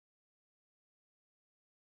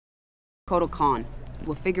Kotal Khan.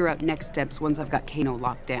 We'll figure out next steps once I've got Kano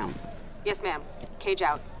locked down. Yes, ma'am. Cage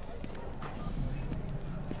out.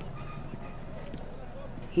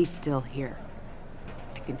 He's still here.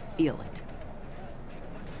 I can feel it.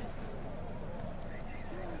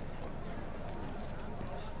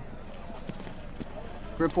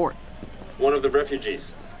 Report. One of the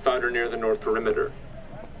refugees. Found her near the north perimeter.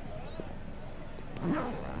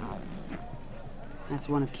 That's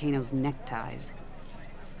one of Kano's neckties.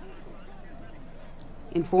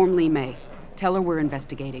 Inform Li Mei. Tell her we're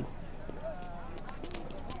investigating.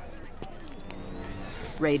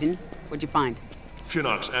 Raiden, what'd you find?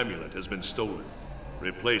 Shinnok's amulet has been stolen,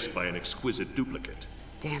 replaced by an exquisite duplicate.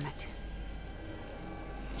 Damn it.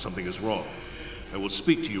 Something is wrong. I will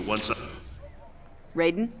speak to you once I...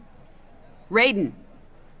 Raiden? Raiden!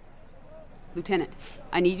 Lieutenant,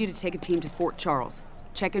 I need you to take a team to Fort Charles.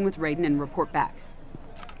 Check in with Raiden and report back.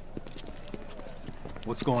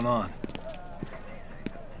 What's going on?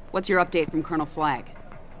 What's your update from Colonel Flagg?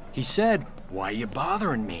 He said, "Why are you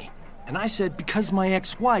bothering me?" And I said, "Because my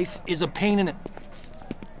ex-wife is a pain in the..."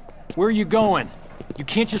 Where are you going? You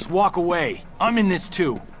can't just walk away. I'm in this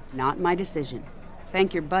too. Not my decision.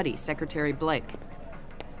 Thank your buddy, Secretary Blake.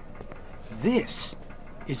 This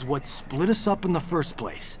is what split us up in the first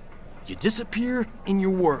place. You disappear in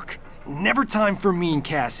your work. Never time for me and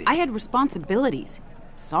Cassie. I had responsibilities.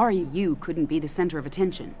 Sorry you couldn't be the center of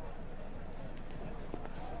attention.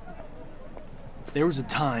 There was a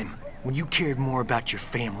time when you cared more about your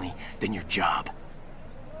family than your job.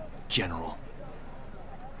 General.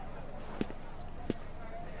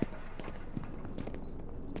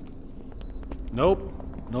 Nope.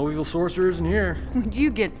 No evil sorcerers in here. Would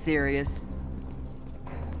you get serious?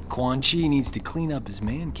 Quan Chi needs to clean up his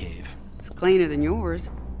man cave. It's cleaner than yours.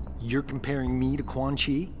 You're comparing me to Quan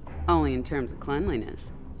Chi? Only in terms of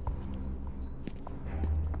cleanliness.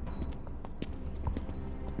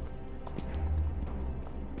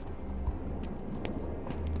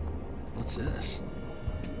 What's this?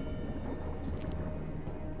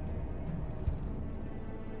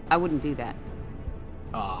 I wouldn't do that.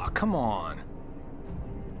 Aw, come on.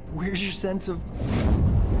 Where's your sense of...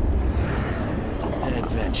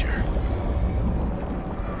 adventure?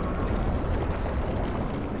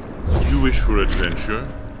 You wish for adventure?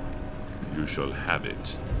 You shall have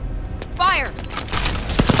it. Fire!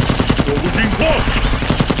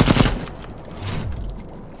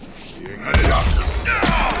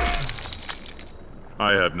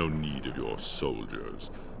 I have no need of your soldiers,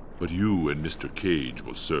 but you and Mr. Cage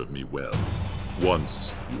will serve me well,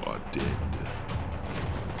 once you are dead.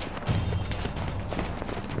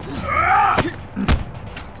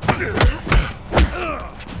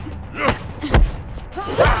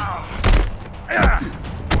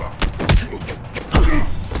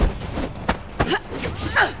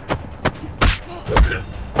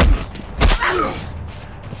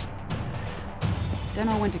 Don't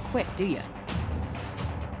know when to quit, do you?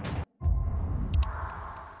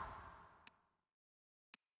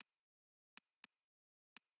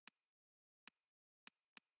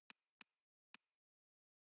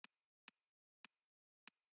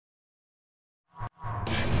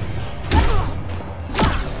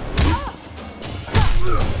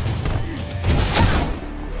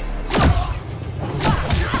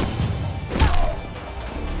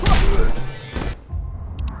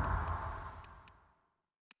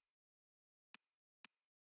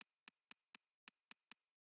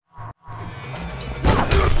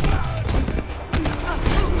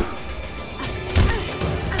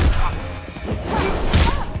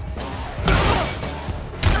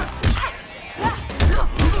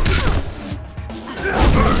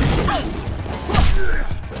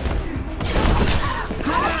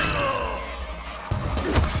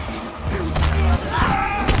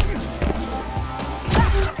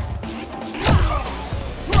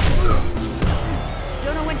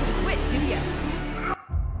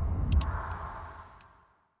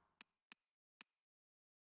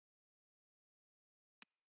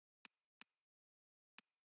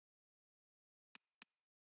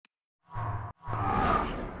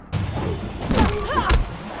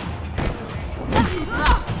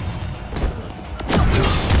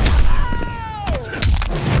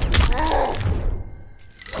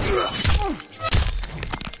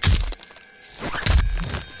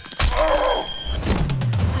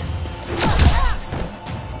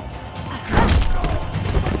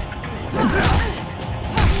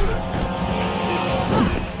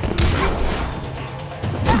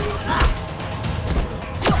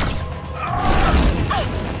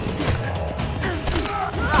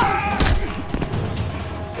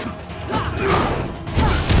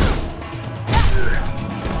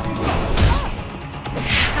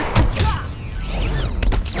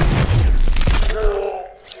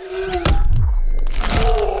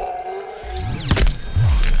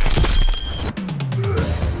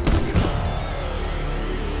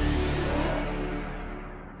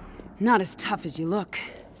 Not as tough as you look.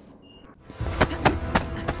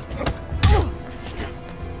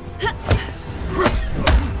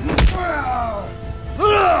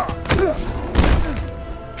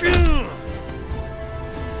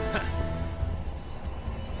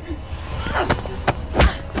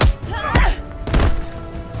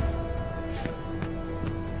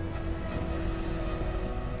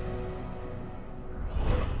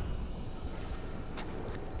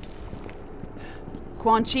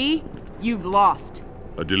 Quan Chi, you've lost.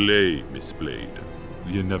 A delay, Miss Blade.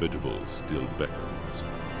 The inevitable still beckons.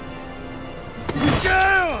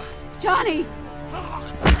 Johnny!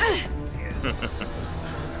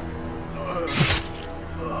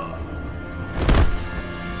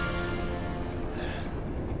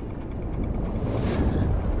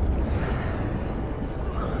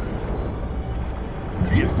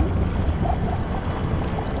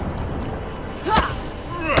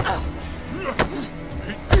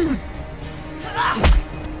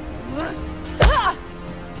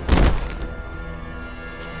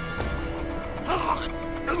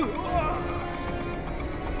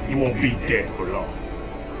 You won't be dead for long.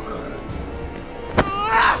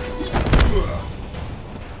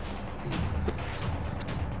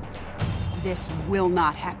 This will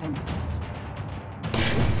not happen.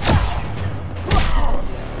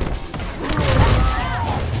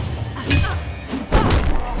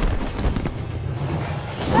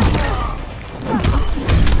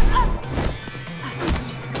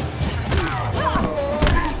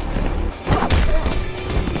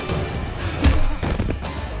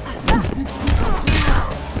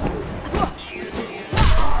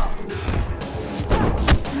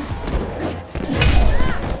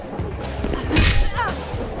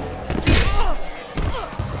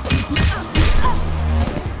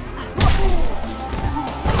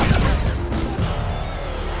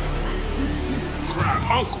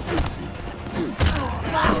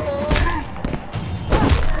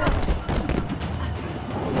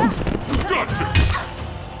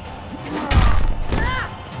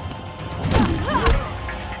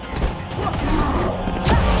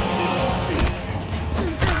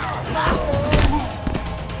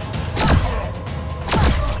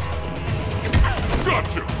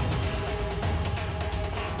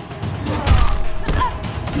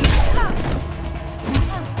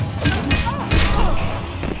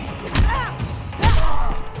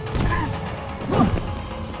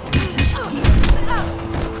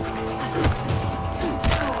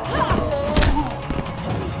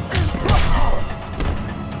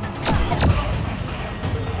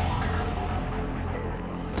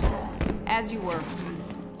 As you were.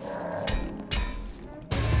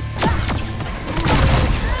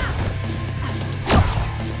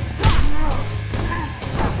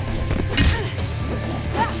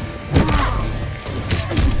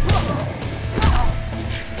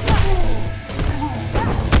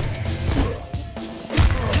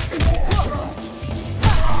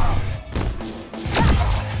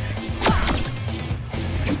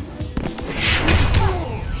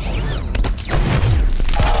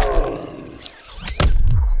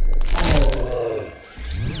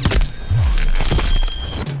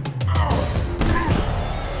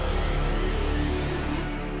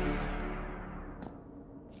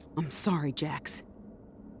 I'm sorry, Jax.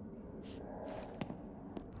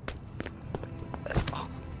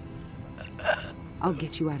 I'll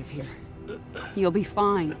get you out of here. You'll be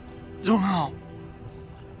fine. Don't know.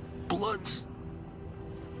 Blood's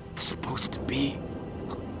supposed to be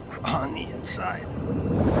on the inside.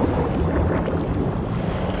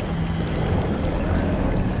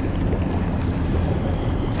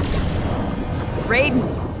 Raiden!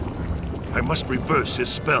 I must reverse his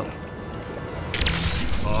spell.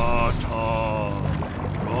 Ata,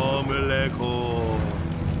 Romeleko,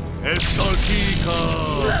 Exaltica,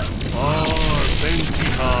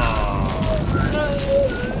 Arventica.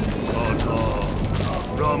 Ata,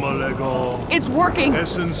 Romeleko. It's working!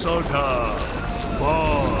 Essensalta,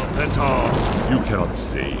 Bar, Penta. You cannot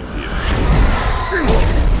save him.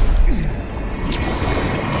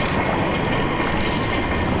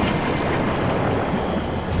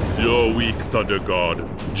 You're weak, Thunder God.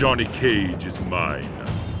 Johnny Cage is mine.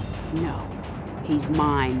 No, he's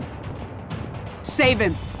mine. Save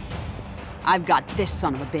him! I've got this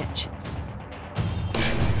son of a bitch.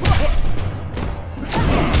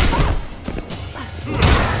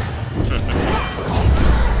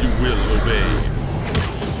 You will obey.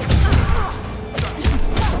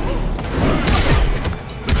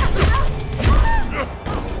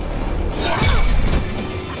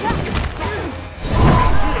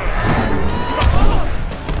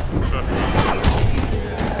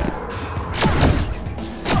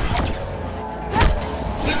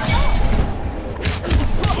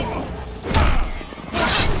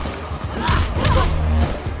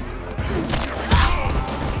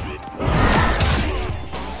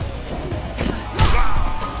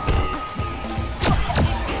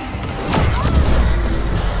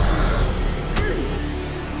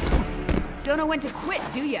 know when to quit,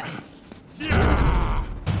 do ya? Give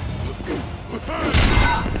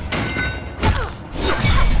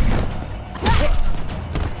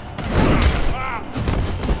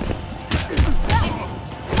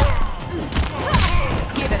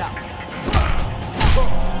it up.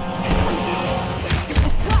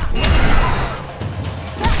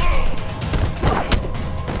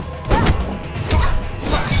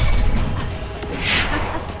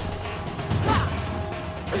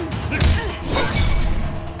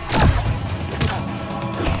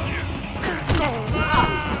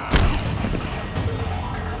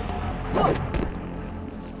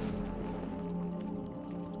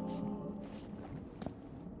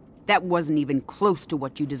 That wasn't even close to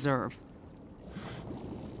what you deserve.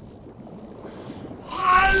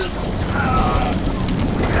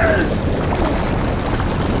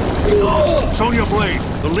 Sonya Blade,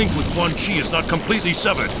 the link with Quan Chi is not completely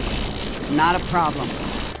severed. Not a problem.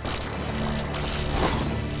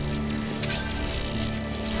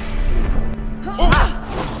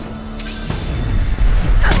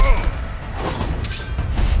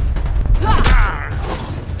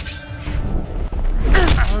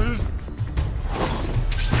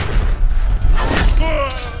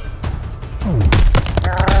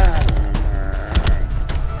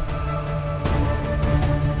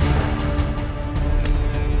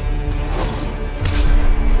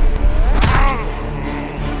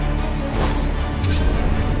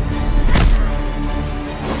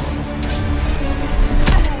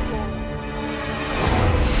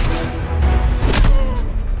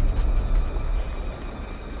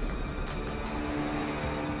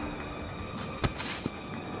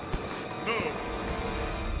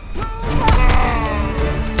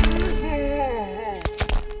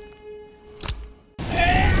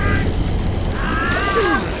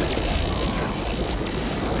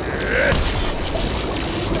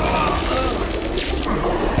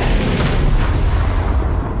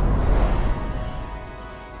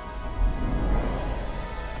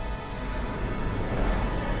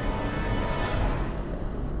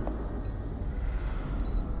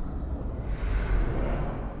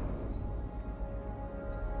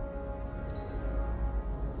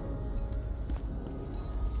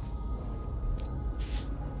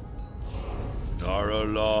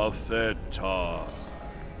 Darala Fetar.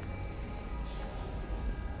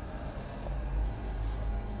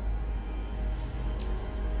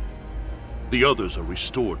 The others are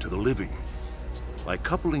restored to the living. By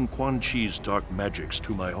coupling Quan Chi's dark magics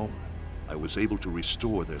to my own, I was able to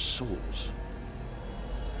restore their souls.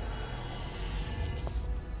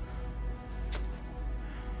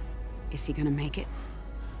 Is he gonna make it?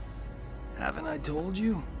 Haven't I told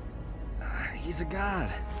you? He's a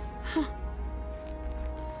god. Huh.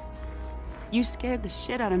 You scared the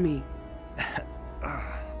shit out of me.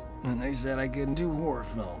 And they said I couldn't do horror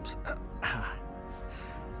films.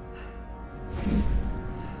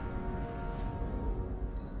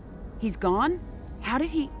 He's gone? How did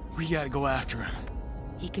he... We gotta go after him.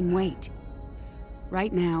 He can wait.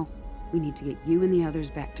 Right now, we need to get you and the others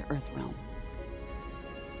back to Earthrealm.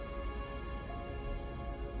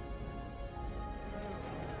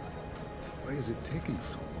 Why is it taking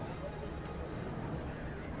so long?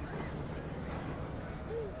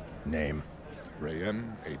 Name?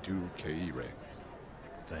 Rayem A2KE Ray.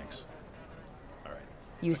 Thanks. All right.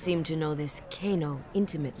 You seem to know this Kano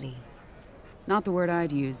intimately. Not the word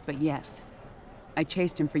I'd use, but yes. I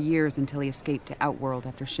chased him for years until he escaped to Outworld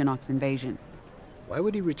after Shinnok's invasion. Why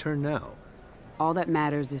would he return now? All that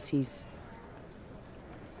matters is he's...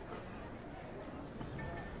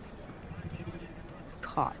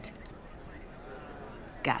 caught.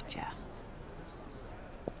 Gotcha.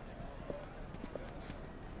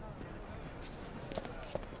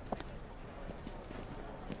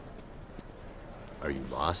 Are you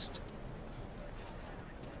lost?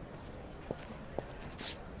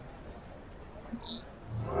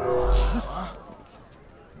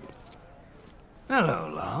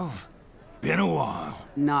 Hello, love. Been a while.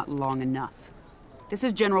 Not long enough. This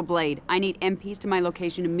is General Blade. I need MPs to my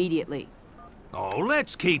location immediately. Oh,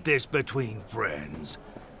 let's keep this between friends.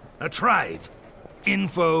 A trade.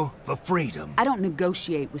 Info for freedom. I don't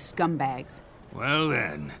negotiate with scumbags. Well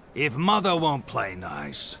then, if mother won't play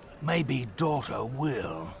nice, maybe daughter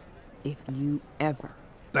will. If you ever...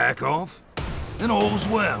 Back off, and all's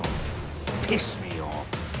well. Piss me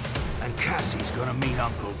off, and Cassie's gonna meet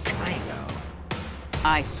Uncle Kano.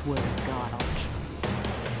 I swear to God, I'll kill you.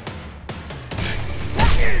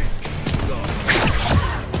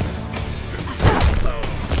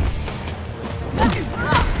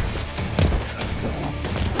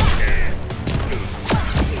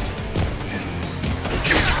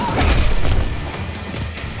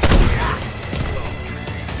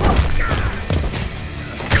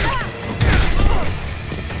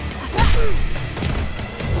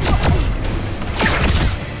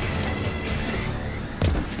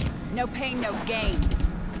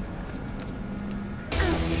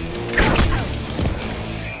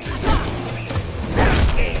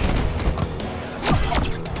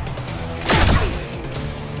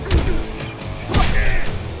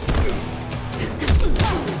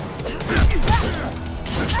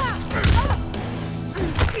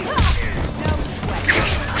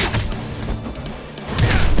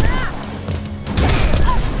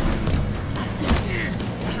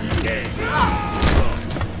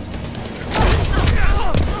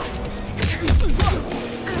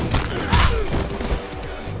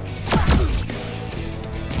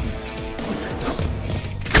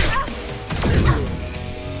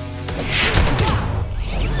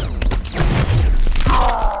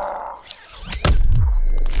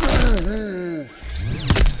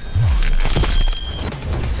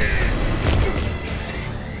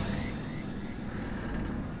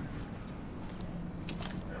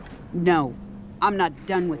 No, I'm not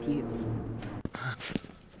done with you.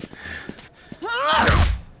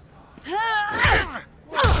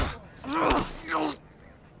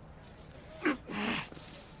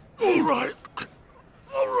 All right.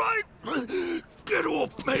 All right. Get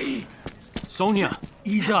off me. Sonya,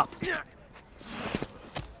 ease up.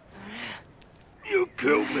 You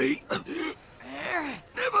kill me.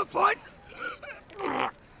 Never find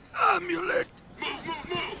amulet.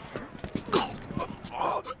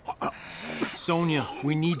 Sonya,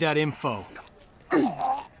 we need that info.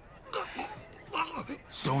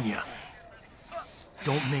 Sonya,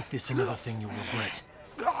 don't make this another thing you'll regret.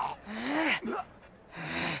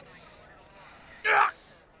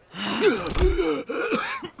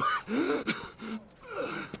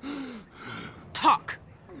 Talk!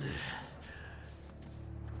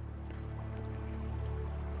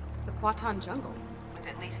 The Kwatan jungle.